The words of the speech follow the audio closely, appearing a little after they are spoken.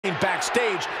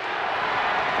backstage.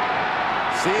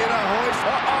 CENA hoist.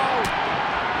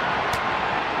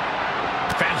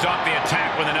 Fends off the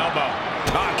attack with an elbow.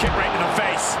 Kick right in the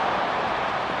face.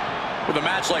 With a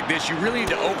match like this, you really need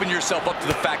to open yourself up to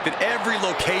the fact that every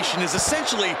location is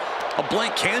essentially a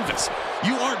blank canvas.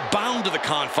 You aren't bound to the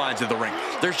confines of the ring.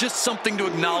 There's just something to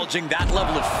acknowledging that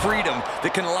level of freedom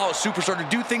that can allow a superstar to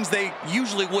do things they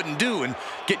usually wouldn't do and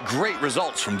get great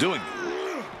results from doing them.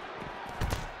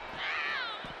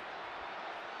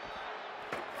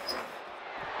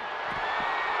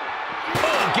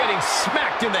 Oh, getting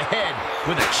smacked in the head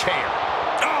with a chair.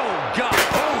 Oh, God.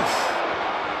 Oh.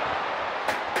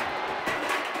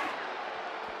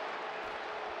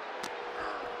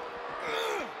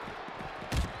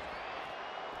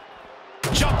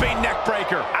 Jumping neck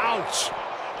breaker. Ouch.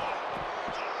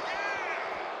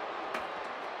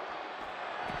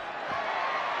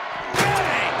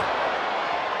 Bang.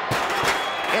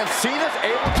 And CENA's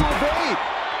able to evade.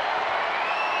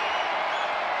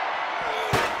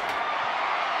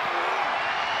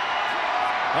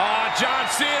 John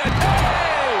Cena.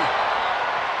 Hey!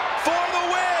 For the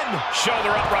win.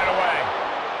 Shoulder up right away.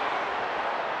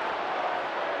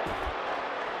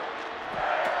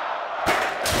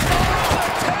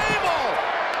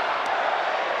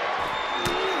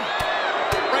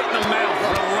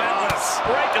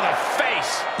 Right to the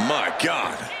face. My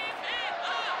God.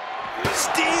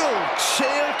 Steel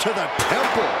chair to the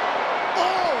temple.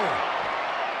 Oh!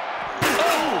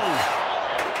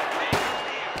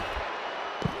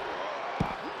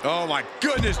 Oh, my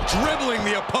goodness. Dribbling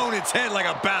the opponent's head like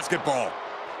a basketball.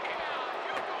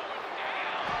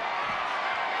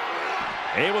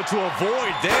 Able to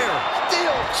avoid there.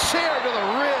 Steel chair to the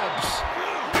ribs.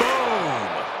 Boom.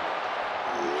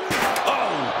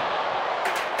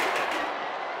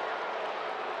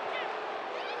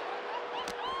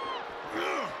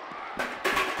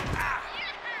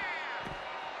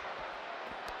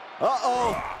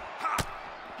 Uh-oh.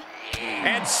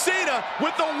 And CENA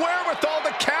with the wherewithal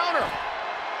to counter.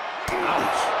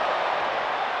 Ouch.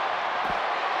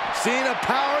 CENA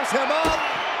powers him up.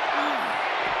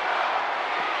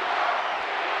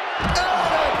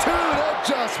 Attitude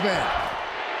adjustment.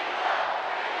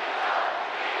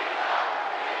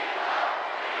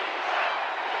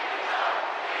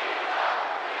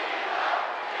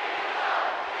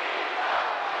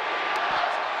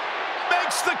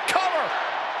 Makes the cover.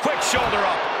 Quick shoulder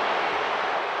up.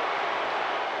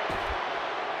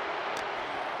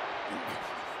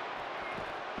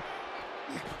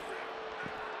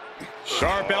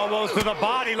 Sharp elbows to the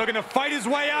body, looking to fight his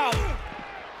way out.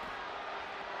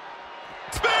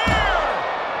 Spear!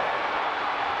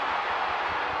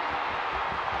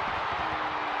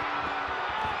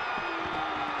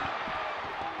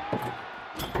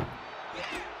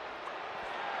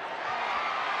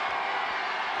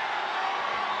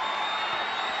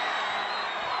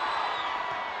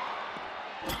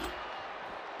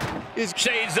 His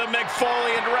shades of Mick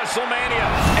Foley into WrestleMania,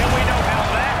 and we know how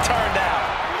that turned out.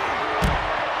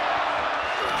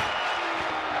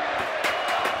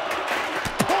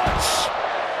 Punch!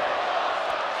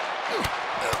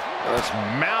 It's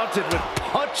mounted with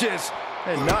punches,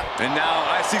 and not. And now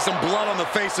I see some blood on the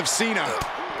face of CENA.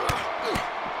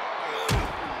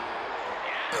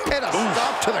 And a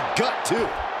stop to the gut, too.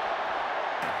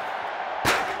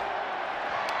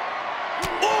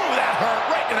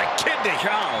 To the kidney.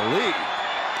 Golly.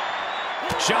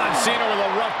 John Cena with a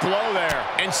rough blow there.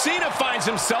 And Cena finds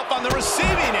himself on the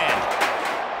receiving end.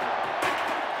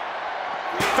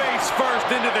 Face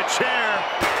first into the chair.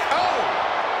 Oh!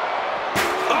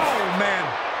 Oh, man.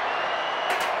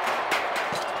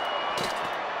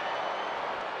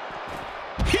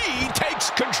 He takes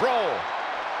control.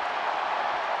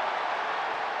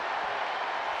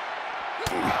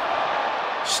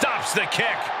 Stops the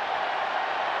kick.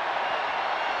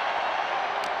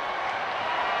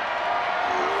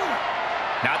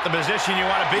 Not the position you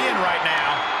want to be in right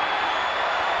now.